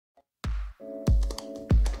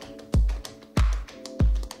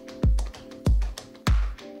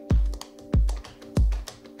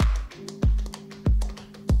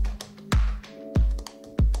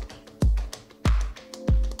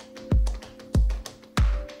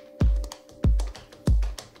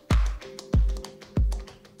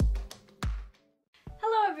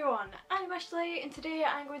I'm Ashley and today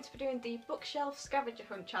I'm going to be doing the bookshelf scavenger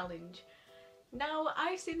hunt challenge. Now,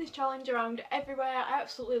 I've seen this challenge around everywhere. I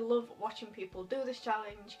absolutely love watching people do this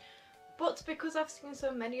challenge, but because I've seen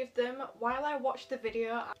so many of them, while I watch the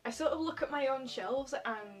video I sort of look at my own shelves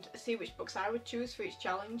and see which books I would choose for each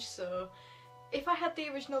challenge. So if I had the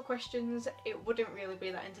original questions, it wouldn't really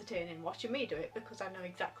be that entertaining watching me do it because I know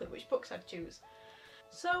exactly which books I'd choose.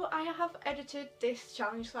 So I have edited this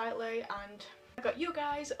challenge slightly and I got you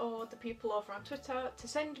guys, or the people over on Twitter, to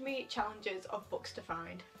send me challenges of books to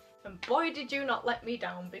find. And boy did you not let me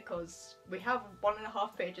down, because we have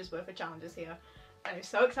 1.5 pages worth of challenges here and I'm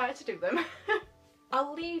so excited to do them.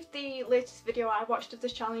 I'll leave the latest video I watched of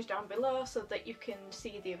this challenge down below so that you can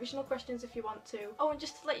see the original questions if you want to. Oh, and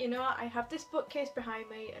just to let you know, I have this bookcase behind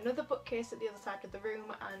me, another bookcase at the other side of the room,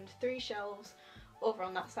 and 3 shelves over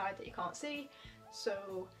on that side that you can't see,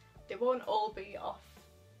 so they won't all be off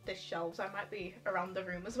this shelves. I might be around the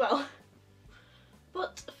room as well.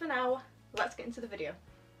 But for now, let's get into the video.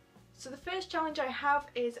 So the first challenge I have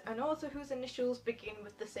is an author whose initials begin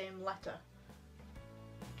with the same letter.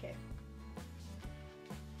 Okay.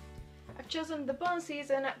 I've chosen The Bone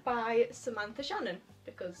Season by Samantha Shannon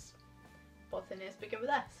because both her names begin with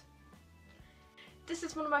S. This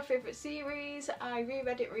is one of my favourite series. I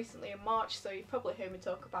reread it recently in March, so you've probably heard me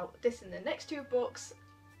talk about this in the next 2 books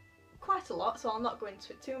quite a lot, so I'll not go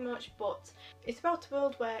into it too much, but it's about a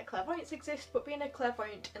world where clairvoyants exist, but being a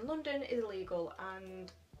clairvoyant in London is illegal,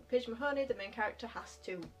 and Paige Mahoney, the main character, has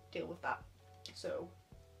to deal with that. So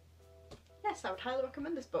yes, I would highly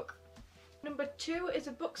recommend this book. Number 2 is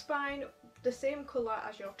a book spine the same colour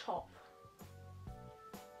as your top.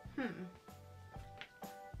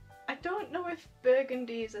 I don't know if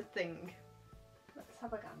burgundy is a thing. Let's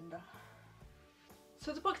have a gander.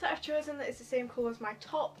 So the book that I've chosen that is the same colour as my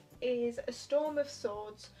top is A Storm of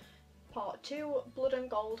Swords Part 2, Blood and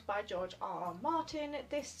Gold by George R.R. Martin.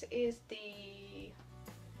 This is the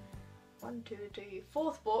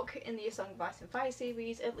 4th book in the A Song of Ice and Fire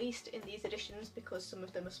series, at least in these editions because some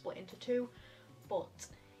of them are split into 2. But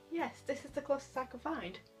yes, this is the closest I could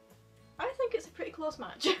find. I think it's a pretty close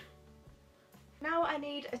match. Now I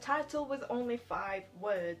need a title with only 5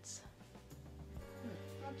 words.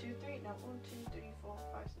 1, 2, 3, no, 1, 2, 3, 4,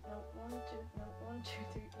 5, 6, no, 1, 2, no, 1, 2,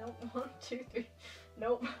 3, no, 1, 2, 3,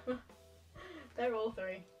 nope. They're all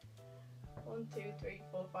 3. 1, 2, 3,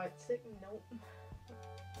 4, 5, 6, nope. 1,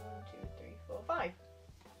 2, 3, 4, 5.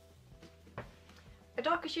 A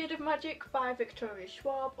Darker Shade of Magic by Victoria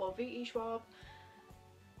Schwab, or V.E. Schwab.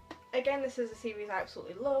 Again, this is a series I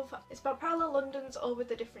absolutely love. It's about parallel Londons, all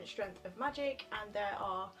with a different strength of magic, and there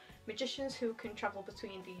are magicians who can travel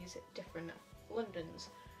between these different Londons.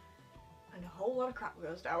 And a whole lot of crap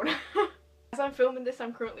goes down. As I'm filming this,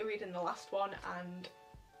 I'm currently reading the last one and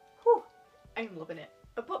whew, I'm loving it.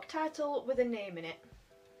 A book title with a name in it.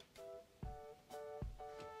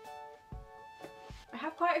 I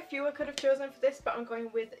have quite a few I could have chosen for this, but I'm going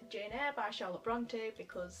with Jane Eyre by Charlotte Bronte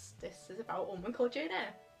because this is about a woman called Jane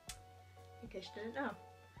Eyre, in case you didn't know.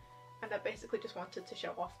 And I basically just wanted to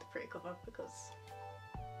show off the pretty cover because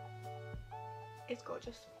it's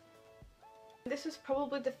gorgeous. This was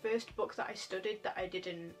probably the first book that I studied that I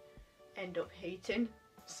didn't end up hating.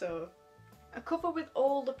 So a cover with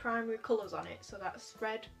all the primary colours on it, so that's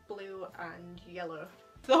red, blue and yellow.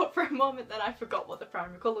 Thought for a moment that I forgot what the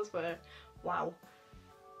primary colours were. Wow.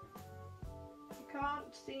 I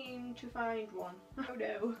can't seem to find one. Oh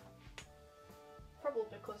no. Probably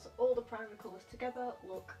because all the primary colours together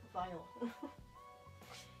look vile.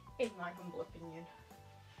 In my humble opinion.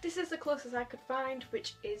 This is the closest I could find,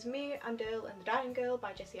 which is Me and Earl and the Dying Girl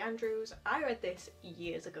by Jessie Andrews. I read this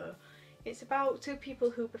years ago. It's about 2 people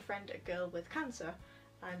who befriend a girl with cancer,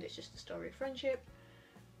 and it's just a story of friendship.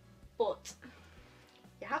 But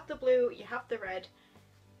you have the blue, you have the red.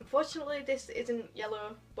 Unfortunately this isn't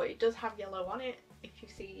yellow, but it does have yellow on it. If you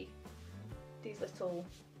see these little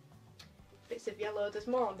bits of yellow, there's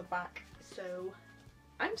more on the back, so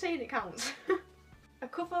I'm saying it counts. A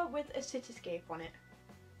cover with a cityscape on it.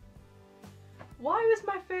 Why was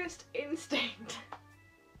my first instinct?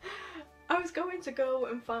 I was going to go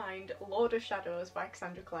and find Lord of Shadows by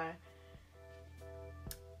Cassandra Clare.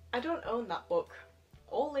 I don't own that book,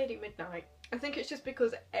 or Lady Midnight. I think it's just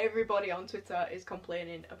because everybody on Twitter is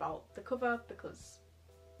complaining about the cover because,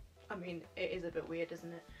 I mean, it is a bit weird,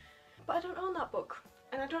 isn't it? But I don't own that book,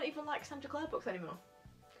 and I don't even like Santa Clare books anymore.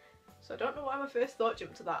 So I don't know why my first thought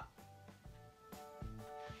jumped to that.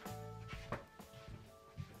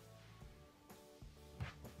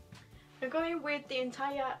 I'm going with the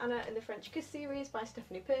entire Anna and the French Kiss series by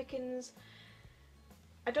Stephanie Perkins.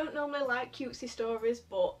 I don't normally like cutesy stories,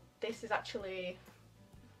 but this is actually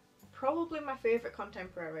probably my favourite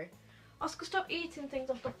contemporary. Oscar, stop eating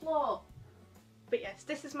things off the floor! But yes,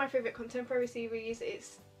 this is my favourite contemporary series.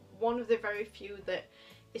 It's one of the very few that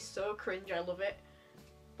is so cringe, I love it.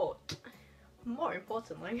 But more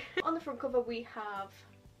importantly, on the front cover we have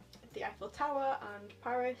the Eiffel Tower and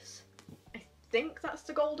Paris. I think that's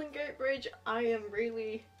the Golden Gate Bridge. I am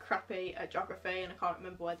really crappy at geography and I can't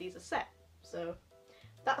remember where these are set, so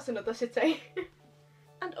that's another city.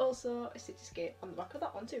 And also a cityscape on the back of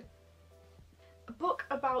that one too. A book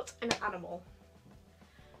about an animal.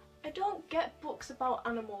 I don't get books about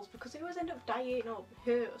animals because they always end up dying or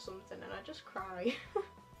hurt or something and I just cry.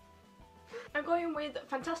 I'm going with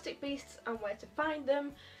Fantastic Beasts and Where to Find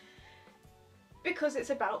Them because it's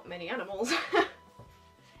about many animals.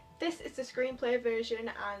 This is the screenplay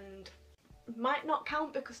version and might not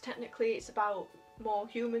count because technically it's about more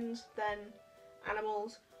humans than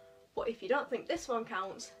animals, but if you don't think this one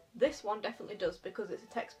counts, this one definitely does because it's a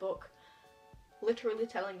textbook literally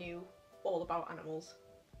telling you all about animals.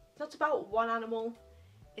 It's not about one animal,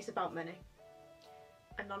 it's about many.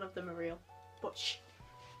 And none of them are real. But shh.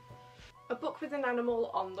 A book with an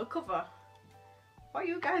animal on the cover. Wow,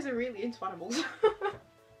 you guys are really into animals.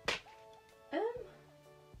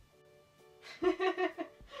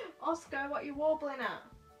 Oscar, what are you warbling at?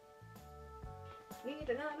 Need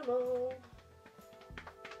an animal.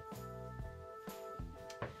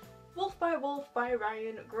 Wolf by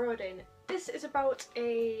Ryan Grodin. This is about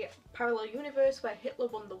a parallel universe where Hitler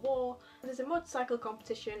won the war. There's a motorcycle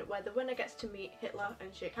competition where the winner gets to meet Hitler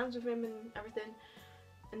and shake hands with him and everything.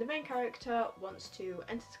 And the main character wants to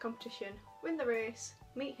enter the competition, win the race,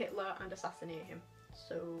 meet Hitler and assassinate him.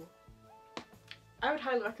 So I would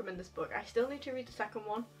highly recommend this book. I still need to read the second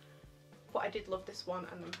one, but I did love this one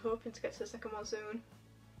and I'm hoping to get to the second one soon.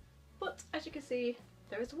 But as you can see,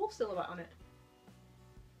 there is a wolf silhouette on it.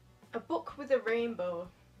 A book with a rainbow.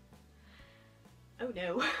 Oh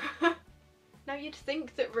no. Now you'd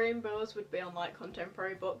think that rainbows would be on like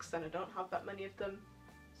contemporary books and I don't have that many of them,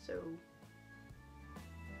 so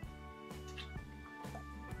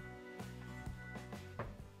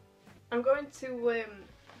I'm going to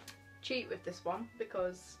cheat with this one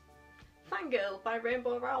because Fangirl by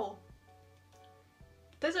Rainbow Rowell.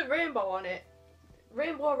 There's a rainbow on it.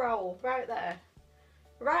 Rainbow Rowell, right there.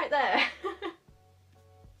 Right there.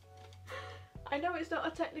 I know it's not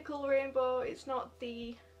a technical rainbow, it's not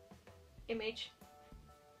the image,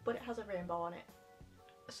 but it has a rainbow on it.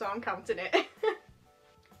 So I'm counting it.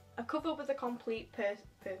 A cover with a complete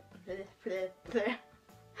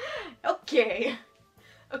okay.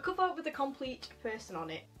 A cover with a complete person on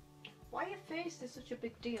it. Why your face is such a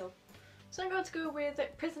big deal? So I'm going to go with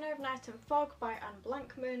Prisoner of Night and Fog by Anne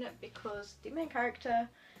Blankman because the main character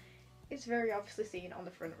is very obviously seen on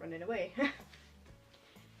the front running away.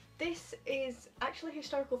 This is actually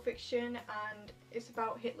historical fiction and it's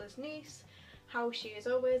about Hitler's niece, how she has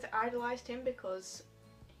always idolised him because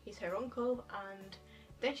he's her uncle, and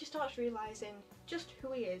then she starts realising just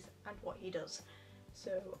who he is and what he does.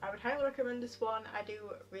 So I would highly recommend this one. I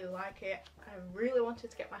do really like it. I really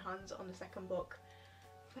wanted to get my hands on the second book,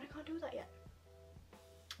 but I can't do that yet.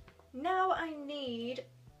 Now I need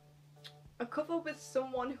a cover with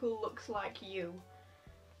someone who looks like you.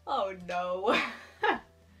 Oh no.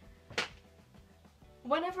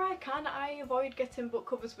 Whenever I can, I avoid getting book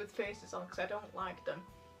covers with faces on because I don't like them.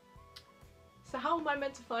 So how am I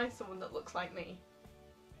meant to find someone that looks like me?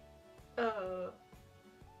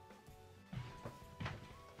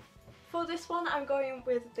 For this one I'm going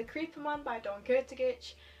with The Creeper Man by Dawn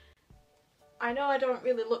Kurtagich. I know I don't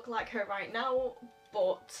really look like her right now,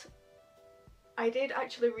 but I did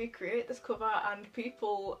actually recreate this cover and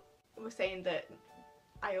people were saying that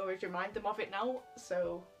I always remind them of it now,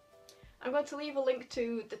 so I'm going to leave a link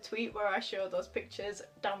to the tweet where I show those pictures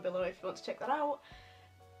down below if you want to check that out.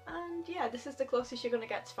 And yeah, this is the closest you're going to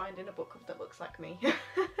get to finding a book cover that looks like me.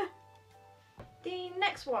 The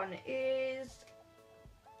next one is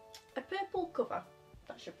a purple cover.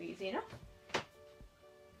 That should be easy enough.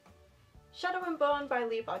 Shadow and Bone by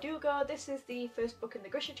Leigh Bardugo. This is the first book in the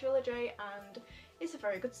Grisha trilogy and it's a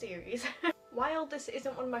very good series. While this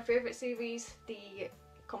isn't one of my favourite series, the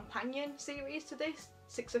companion series to this,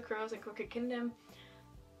 Six of Crows and Crooked Kingdom,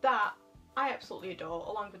 that I absolutely adore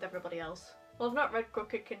along with everybody else. Well, I've not read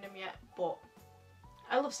Crooked Kingdom yet, but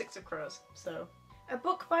I love Six of Crows, so. A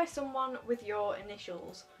book by someone with your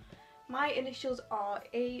initials. My initials are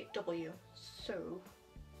AW, so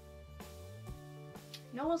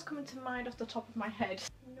no one's coming to mind off the top of my head.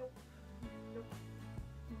 Nope. Nope.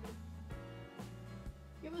 Nope.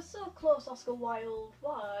 You were so close, Oscar Wilde.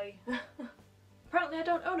 Why? Apparently I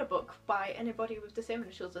don't own a book by anybody with the same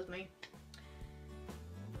initials as me.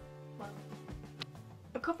 Well.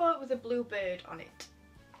 A cover with a blue bird on it.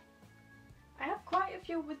 I have quite a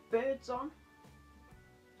few with birds on,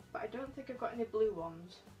 but I don't think I've got any blue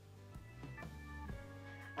ones.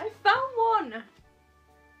 I found one!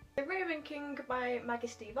 The Raven King by Maggie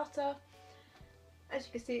Steve Otter. As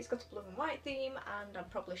you can see, it's got a blue and white theme, and I'm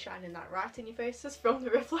probably shining that right in your faces from the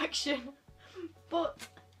reflection. But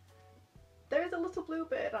there is a little blue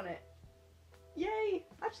bird on it. Yay!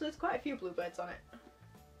 Actually, there's quite a few bluebirds on it.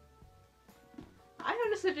 I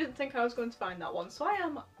honestly didn't think I was going to find that one, so I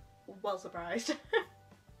am well surprised.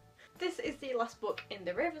 This is the last book in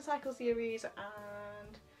the Raven Cycle series,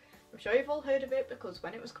 and I'm sure you've all heard of it because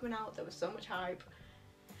when it was coming out there was so much hype.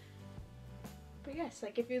 But yes, I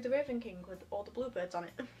give you the Raven King with all the bluebirds on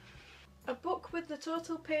it. A book with the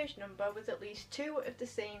total page number with at least 2 of the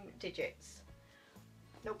same digits.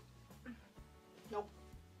 Nope. Nope.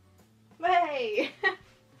 Hey!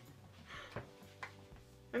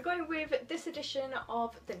 I'm going with this edition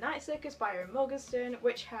of The Night Circus by Erin Morgenstern,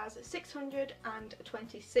 which has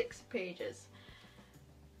 626 pages.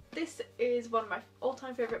 This is one of my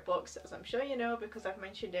all-time favourite books, as I'm sure you know because I've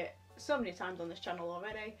mentioned it so many times on this channel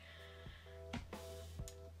already.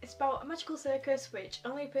 It's about a magical circus which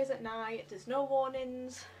only appears at night, there's no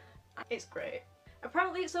warnings, it's great.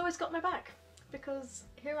 Apparently it's always got my back, because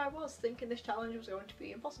here I was thinking this challenge was going to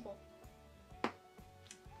be impossible.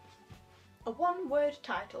 A one-word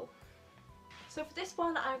title. So for this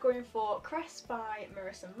one I'm going for Cress by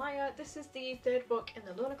Marissa Meyer. This is the 3rd book in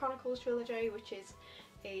the Lunar Chronicles trilogy, which is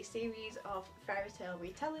a series of fairy tale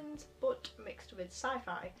retellings but mixed with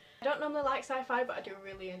sci-fi. I don't normally like sci-fi, but I do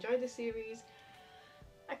really enjoy this series.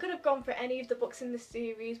 I could have gone for any of the books in this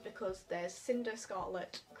series because there's Cinder,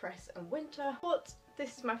 Scarlet, Cress and Winter, but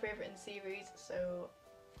this is my favourite in the series, so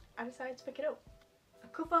I decided to pick it up. A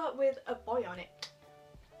cover with a boy on it.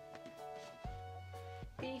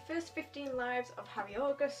 The First 15 Lives of Harry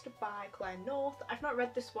August by Claire North. I've not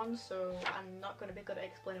read this one, so I'm not going to be good at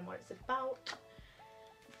explaining what it's about.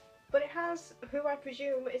 But it has who I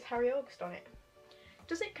presume is Harry August on it.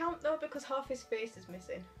 Does it count though, because half his face is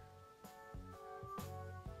missing?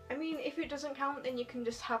 I mean, if it doesn't count, then you can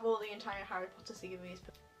just have all the entire Harry Potter series.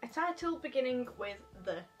 A title beginning with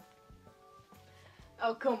the.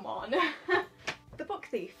 Oh, come on. The Book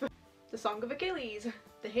Thief. The Song of Achilles.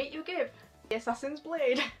 The Hate You Give. The Assassin's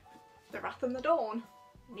Blade. The Wrath and the Dawn.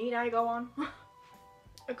 Need I go on?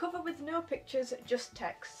 A cover with no pictures, just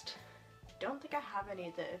text. Don't think I have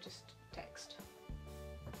any that are just text.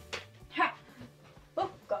 Ha!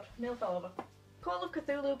 Oh god, nail fell over. Call of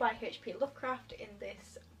Cthulhu by H.P. Lovecraft in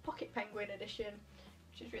this Pocket Penguin edition,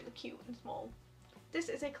 which is really cute and small. This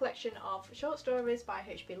is a collection of short stories by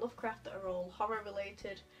H.P. Lovecraft that are all horror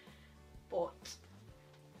related, but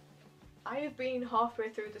I have been halfway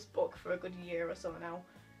through this book for a good year or so now.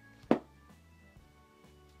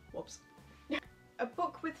 Whoops. A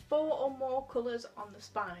book with 4 or more colours on the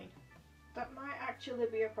spine. That might actually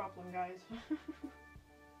be a problem, guys.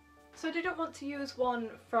 So I didn't want to use one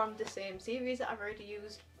from the same series that I've already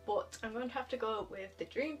used, but I'm going to have to go with The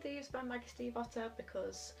Dream Thieves by Maggie Steve Otter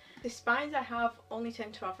because the spines I have only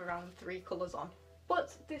tend to have around 3 colours on.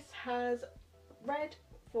 But this has red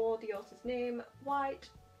for the author's name, white,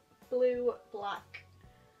 blue, black,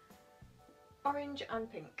 orange and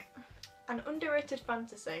pink. An underrated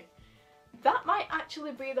fantasy. That might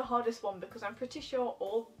actually be the hardest one because I'm pretty sure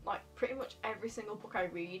pretty much every single book I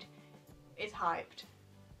read is hyped,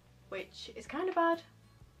 which is kind of bad,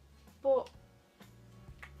 but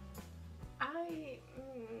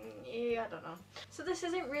yeah, I don't know. So this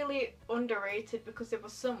isn't really underrated because there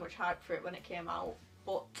was so much hype for it when it came out,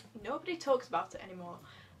 but nobody talks about it anymore,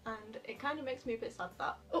 and it kind of makes me a bit sad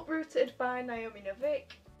that. Uprooted by Naomi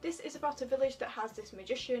Novik. This is about a village that has this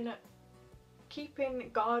magician keeping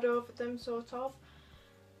guard over them, sort of,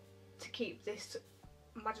 to keep this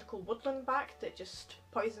magical woodland back that just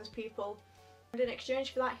poisons people. And in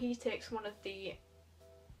exchange for that, he takes one of the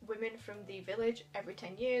women from the village every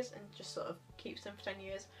 10 years and just sort of keeps them for 10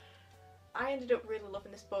 years. I ended up really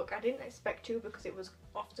loving this book. I didn't expect to because it was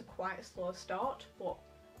off to quite a slow start, but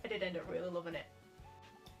I did end up really loving it.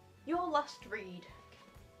 Your last read.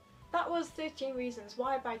 That was 13 Reasons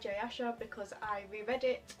Why by Jay Asher because I reread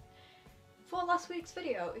it for last week's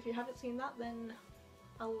video. If you haven't seen that, then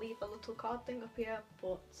I'll leave a little card thing up here,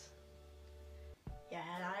 but yeah,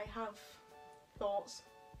 I have thoughts.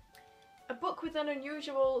 A book with an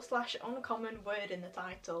unusual / uncommon word in the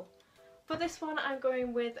title. For this one I'm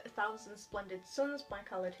going with 1,000 Splendid Suns by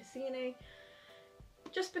Khaled Hosseini,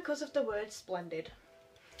 just because of the word splendid.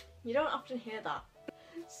 You don't often hear that.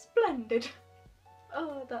 Splendid.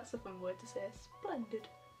 Oh, that's a fun word to say. Splendid.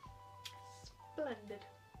 Splendid.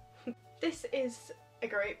 This is a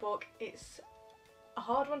great book. It's a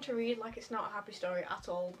hard one to read, like it's not a happy story at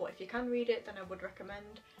all, but if you can read it then I would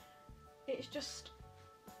recommend. It's just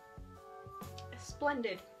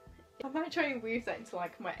splendid. I might try and weave that into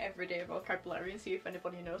like my everyday vocabulary and see if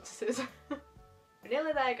anybody notices. We're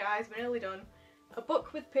nearly there guys, we're nearly done. A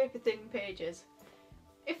book with paper thin pages.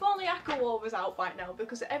 If only Aquawar was out by now,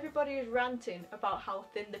 because everybody is ranting about how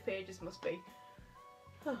thin the pages must be.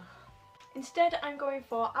 Instead I'm going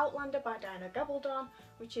for Outlander by Diana Gabaldon,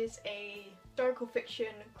 which is a historical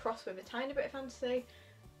fiction crossed with a tiny bit of fantasy,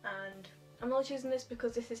 and I'm only choosing this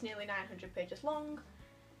because this is nearly 900 pages long.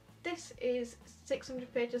 This is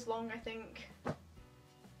 600 pages long, I think.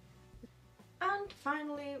 And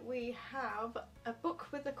finally we have a book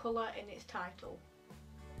with a colour in its title.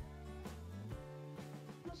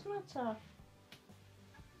 What's the matter?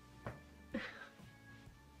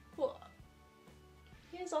 What?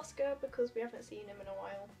 Here's Oscar, because we haven't seen him in a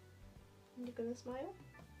while. And you're gonna smile?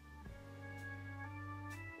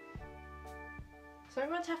 So I'm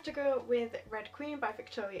going to have to go with Red Queen by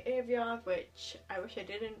Victoria Aveyard, which I wish I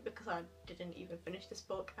didn't because I didn't even finish this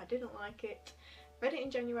book. I didn't like it. Read it in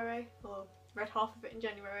January, or read half of it in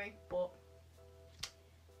January, but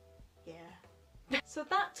yeah. So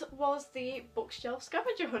that was the bookshelf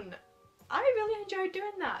scavenger hunt. I really enjoyed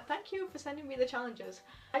doing that. Thank you for sending me the challenges.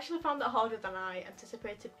 I actually found that harder than I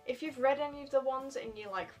anticipated. If you've read any of the ones and you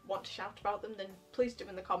like want to shout about them, then please do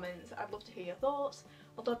in the comments. I'd love to hear your thoughts.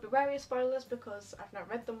 Although be wary of spoilers because I've not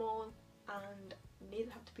read them all and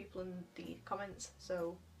neither have the people in the comments,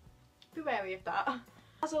 so be wary of that.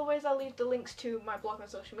 As always, I'll leave the links to my blog and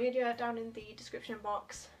social media down in the description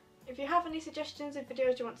box. If you have any suggestions of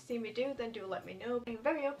videos you want to see me do, then do let me know. I'm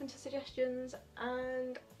very open to suggestions,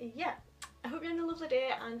 and yeah. I hope you're having a lovely day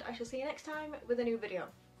and I shall see you next time with a new video.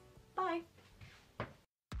 Bye!